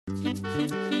Welcome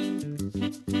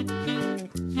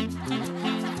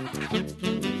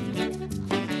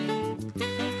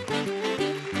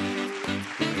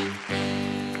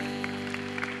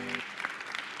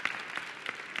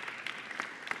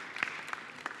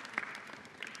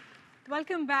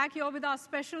back. You're with our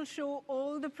special show,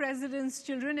 All the President's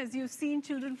Children. As you've seen,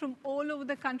 children from all over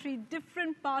the country,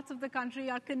 different parts of the country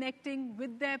are connecting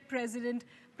with their president,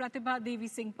 Pratibha Devi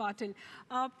Singh Patil.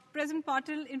 President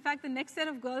Patil, in fact, the next set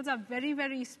of girls are very,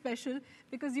 very special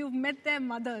because you've met their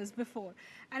mothers before.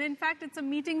 And in fact, it's a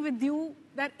meeting with you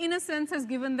that, in a sense, has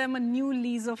given them a new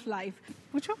lease of life.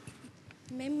 पूछो?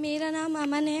 मेरा नाम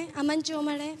अमन है, अमन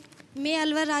चोमड़ है. मैं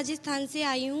अलवर राजस्थान से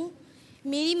आई हूँ.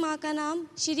 मेरी माँ का नाम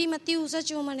श्रीमती उषा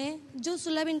चोमड़ है, जो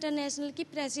सुलभ इंटरनेशनल की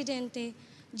प्रेसिडेंट है.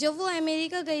 जब वो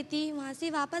अमेरिका गई थी, वहाँ से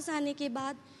वापस आने के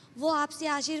बाद वो आपसे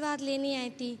आशीर्वाद लेने आई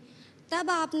थी. तब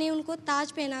आपने उनको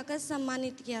ताज पहनाकर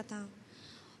सम्मानित किया था.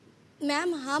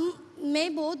 मैम,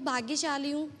 मैं बहुत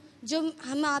भाग्यशाली हूँ जो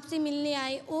हम आपसे मिलने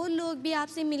आए. और लोग भी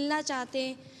आपसे मिलना चाहते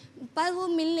हैं, पर वो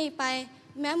मिल नहीं पाए.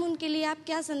 मैम, उनके लिए आप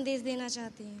क्या संदेश देना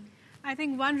चाहते हैं? I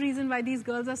think one reason why these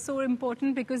girls are so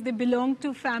important because they belong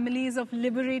to families of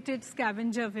liberated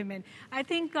scavenger women. I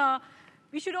think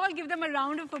we should all give them a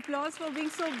round of applause for being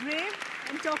so brave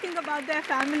and talking about their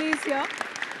families here.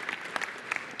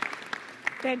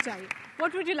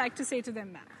 What would you like to say to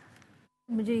them, ma'am?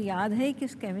 मुझे याद है कि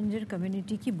scavenger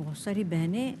community की बहुत सारी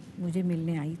बहनें मुझे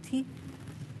मिलने आई थी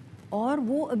और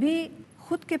वो अभी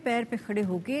खुद के पैर पे खड़े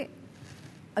होके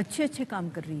अच्छे अच्छे काम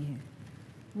कर रही हैं.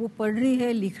 वो पढ़ रही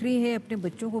है, लिख रही है, अपने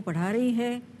बच्चों को पढ़ा रही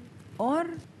है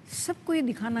और सबको ये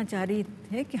दिखाना चाह रही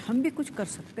है कि हम भी कुछ कर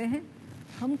सकते हैं,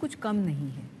 हम कुछ कम नहीं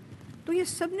हैं. तो ये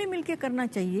सब ने मिलकर करना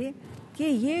चाहिए कि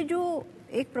ये जो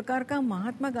एक प्रकार का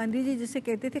महात्मा गांधी जी जिसे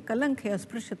कहते थे कलंक है,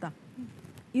 अस्पृश्यता,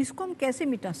 इसको हम कैसे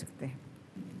मिटा सकते हैं.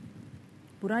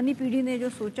 पुरानी पीढ़ी ने जो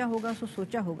सोचा होगा सो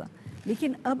सोचा होगा,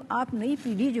 लेकिन अब आप नई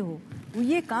पीढ़ी जो हो वो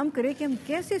ये काम करे कि हम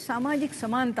कैसे सामाजिक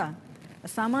समानता,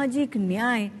 सामाजिक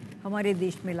न्याय हमारे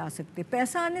देश में ला सकते.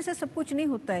 पैसा आने से सब कुछ नहीं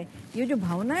होता है. ये जो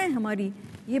भावनाएं हमारी,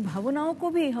 ये भावनाओं को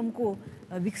भी हमको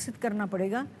विकसित करना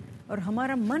पड़ेगा और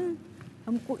हमारा मन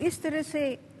हमको इस तरह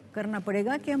से करना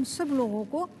पड़ेगा कि हम सब लोगों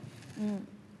को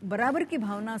बराबर की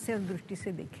भावना से और दृष्टि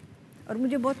से देखें. और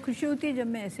मुझे बहुत खुशी होती है जब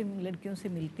मैं ऐसे लड़कियों से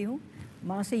मिलती हूँ.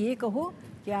 माँ से ये कहो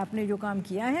कि आपने जो काम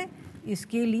किया है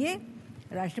इसके लिए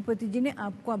राष्ट्रपति जी ने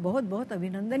आपका बहुत बहुत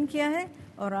अभिनंदन किया है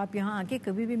और आप यहाँ आके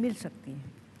कभी भी मिल सकती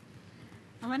हैं.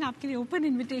 अमन, आपके लिए ओपन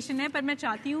इनविटेशन है, पर मैं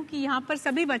चाहती हूँ कि यहाँ पर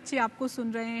सभी बच्चे आपको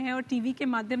सुन रहे हैं और टीवी के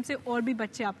माध्यम से और भी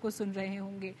बच्चे आपको सुन रहे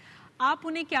होंगे. आप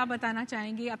उन्हें क्या बताना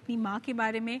चाहेंगे अपनी माँ के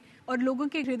बारे में और लोगों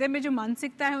के हृदय में जो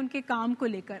मानसिकता है उनके काम को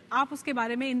लेकर, आप उसके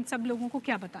बारे में इन सब लोगों को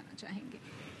क्या बताना चाहेंगे?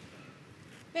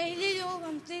 पहले लोग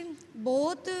हमसे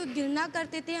बहुत घृणा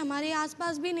करते थे, हमारे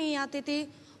आसपास भी नहीं आते थे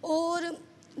और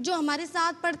जो हमारे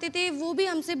साथ पढ़ते थे वो भी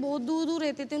हमसे बहुत दूर दूर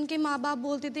रहते थे. उनके माँ बाप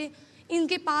बोलते थे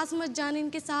इनके पास मत जाना,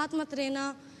 इनके साथ मत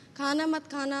रहना, खाना मत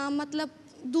खाना, मतलब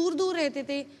दूर दूर रहते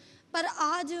थे. पर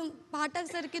आज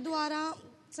पाठक सर के द्वारा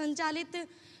संचालित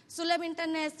सुलभ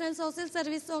इंटरनेशनल सोशल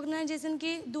सर्विस ऑर्गेनाइजेशन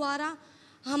के द्वारा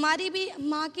हमारी भी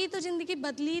माँ की तो ज़िंदगी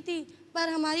बदली थी, पर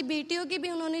हमारी बेटियों की भी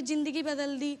उन्होंने ज़िंदगी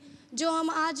बदल दी, जो हम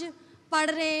आज पढ़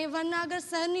रहे हैं. वरना अगर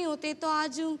सर नहीं होते तो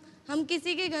आज हम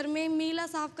किसी के घर में मीला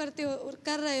साफ कर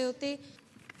रहे होते.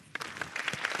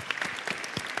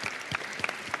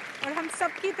 और हम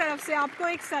सब की तरफ से आपको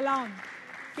एक सलाम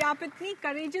कि आप इतनी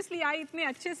करेजियसली आई, इतने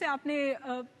अच्छे से आपने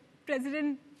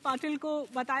प्रेसिडेंट पाटिल को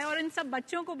बताया और इन सब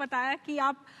बच्चों को बताया कि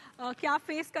आप क्या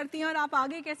फेस करती हैं और आप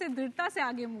आगे कैसे दृढ़ता से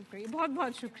आगे मूव करिए. बहुत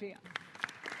बहुत शुक्रिया.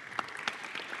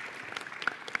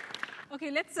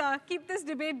 Okay, let's keep this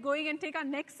debate going and take our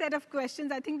next set of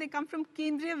questions. I think they come from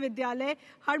Kendriya Vidyalaya.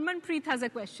 Harmanpreet has a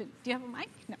question. Do you have a mic?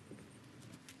 No.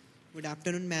 Good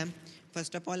afternoon, ma'am.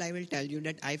 First of all, I will tell you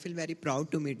that I feel very proud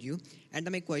to meet you.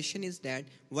 And my question is that,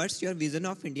 what's your vision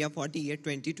of India for the year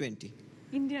 2020?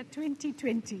 India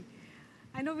 2020.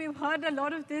 I know we've heard a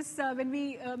lot of this when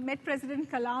we met President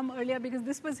Kalam earlier, because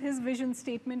this was his vision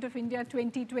statement of India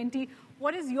 2020.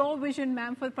 What is your vision,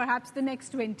 ma'am, for perhaps the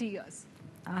next 20 years?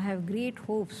 I have great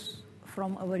hopes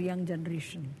from our young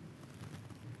generation.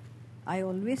 I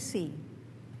always say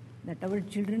that our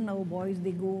children, our boys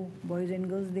and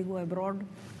girls, they go abroad,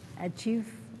 achieve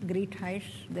great heights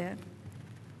there.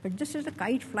 But just as a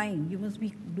kite flying, you must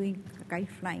be doing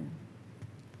kite flying.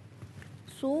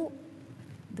 So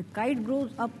the kite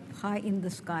grows up high in the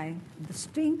sky. The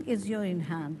sting is in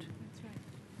hand. That's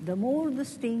right. The more the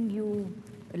sting you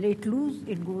let loose,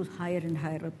 it goes higher and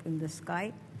higher up in the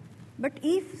sky. But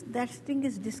if that sting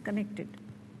is disconnected,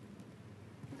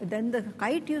 then the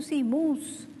kite, you see,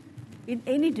 moves in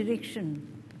any direction.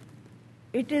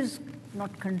 it is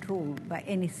not controlled by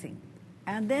anything.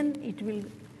 And then it will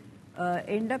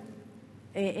end up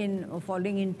in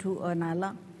falling into a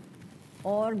nala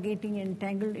or getting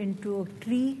entangled into a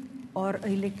tree or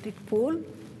an electric pole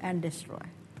and destroy.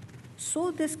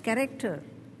 So this character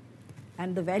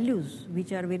and the values,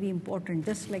 which are very important,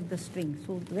 just like the string.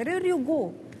 So wherever you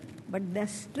go, but the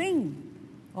string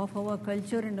of our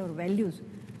culture and our values,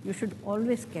 you should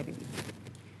always carry it.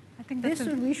 I think that's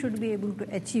we should be able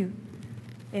to achieve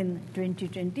in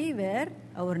 2020, where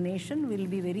our nation will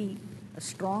be very a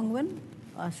strong one,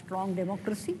 a strong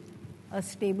democracy, a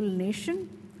stable nation,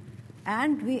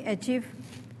 and we achieve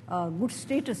good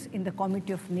status in the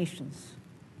Committee of Nations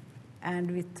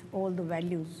and with all the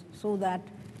values, so that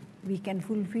we can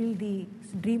fulfill the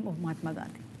dream of Mahatma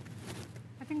Gandhi.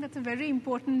 I think that's a very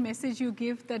important message you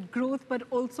give, that growth, but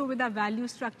also with our value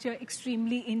structure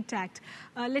extremely intact.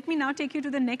 Let me now take you to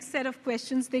the next set of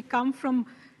questions. They come from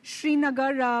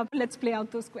Srinagar. Let's play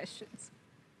out those questions.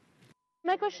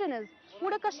 My question is,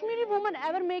 would a Kashmiri woman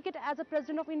ever make it as a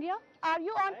President of India? Are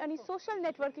you on any social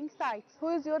networking sites? Who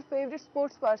is your favorite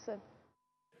sports person?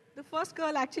 The first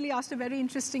girl actually asked a very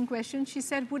interesting question. She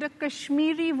said, would a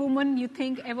Kashmiri woman, you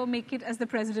think, ever make it as the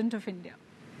President of India?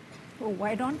 Oh,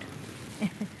 why don't?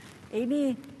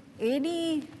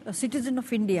 any citizen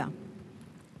of India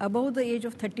above the age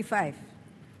of 35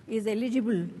 is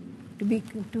eligible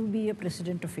to be a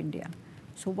President of India.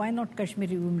 So why not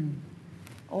Kashmiri women?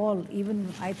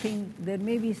 Even I think there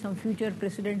may be some future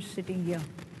presidents sitting here.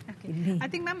 Okay. I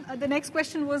think, ma'am, the next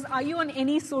question was, are you on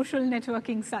any social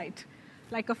networking site,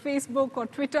 like a Facebook or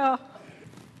Twitter?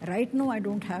 Right now I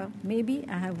don't have. Maybe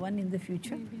I have one in the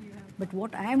future. But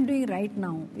what I am doing right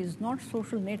now is not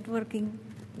social networking.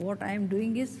 What I am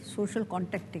doing is social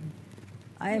contacting.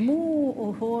 I move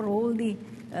over all the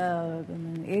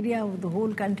area of the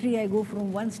whole country. I go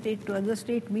from one state to other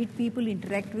state, meet people,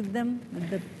 interact with them,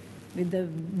 with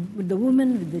the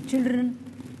women, with the children,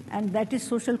 and that is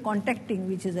social contacting,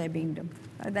 which is being done.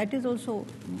 That is also,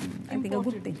 I think, a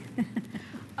good thing.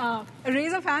 A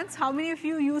raise of hands. How many of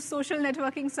you use social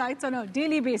networking sites on a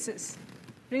daily basis?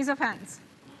 Raise of hands.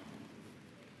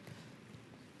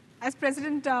 As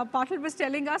President Patil was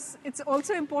telling us, it's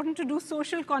also important to do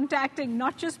social contacting,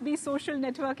 not just be social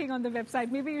networking on the website.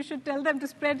 Maybe you should tell them to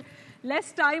spread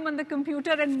less time on the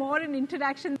computer and more in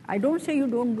interaction. I don't say you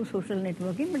don't do social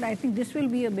networking, but I think this will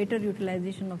be a better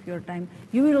utilization of your time.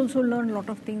 You will also learn a lot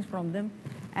of things from them,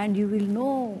 and you will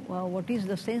know what is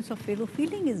the sense of fellow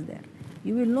feeling is there.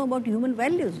 You will know about human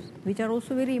values, which are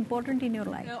also very important in your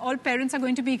life. All parents are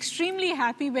going to be extremely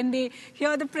happy when they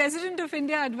hear the President of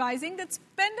India advising that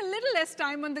spend a little less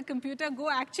time on the computer, go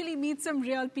actually meet some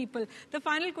real people. The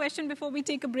final question before we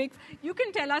take a break, you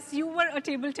can tell us, you were a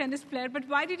table tennis player, but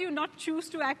why did you not choose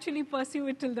to actually pursue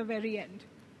it till the very end?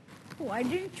 Oh, I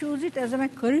didn't choose it as my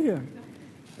career.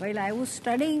 While I was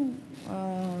studying,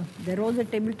 there was a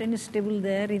table tennis table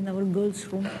there in our girls'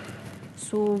 room.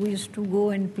 So we used to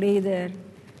go and play there.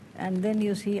 And then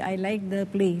you see, I liked the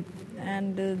play.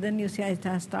 And then you see, I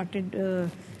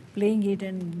started playing it.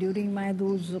 And during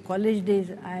those college days,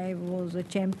 I was a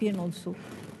champion also.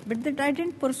 But that I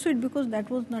didn't pursue it because that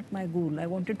was not my goal. I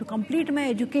wanted to complete my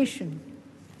education.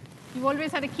 You've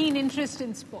always had a keen interest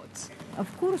in sports.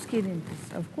 Of course, keen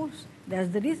interest, of course. That's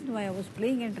the reason why I was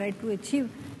playing and tried to achieve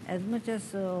as much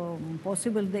as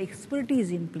possible the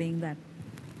expertise in playing that.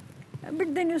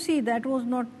 But then you see, that was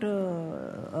not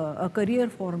a career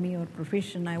for me or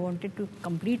profession. I wanted to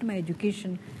complete my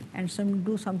education and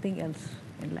do something else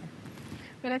in life.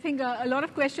 But I think a lot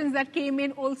of questions that came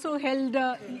in also held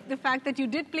the fact that you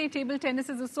did play table tennis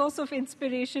as a source of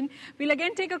inspiration. We'll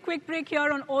again take a quick break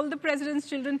here on All the President's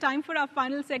Children. Time for our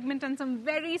final segment, and some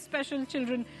very special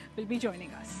children will be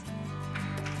joining us.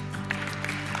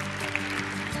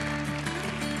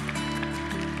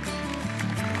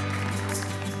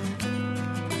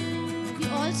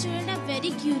 All children are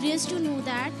very curious to know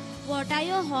that what are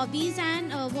your hobbies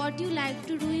and what you like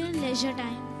to do in leisure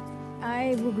time.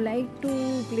 I would like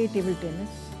to play table tennis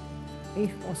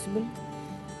if possible,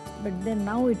 but then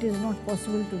now it is not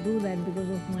possible to do that because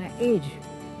of my age.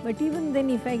 But even then,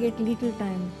 if I get little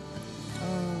time,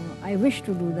 I wish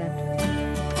to do that.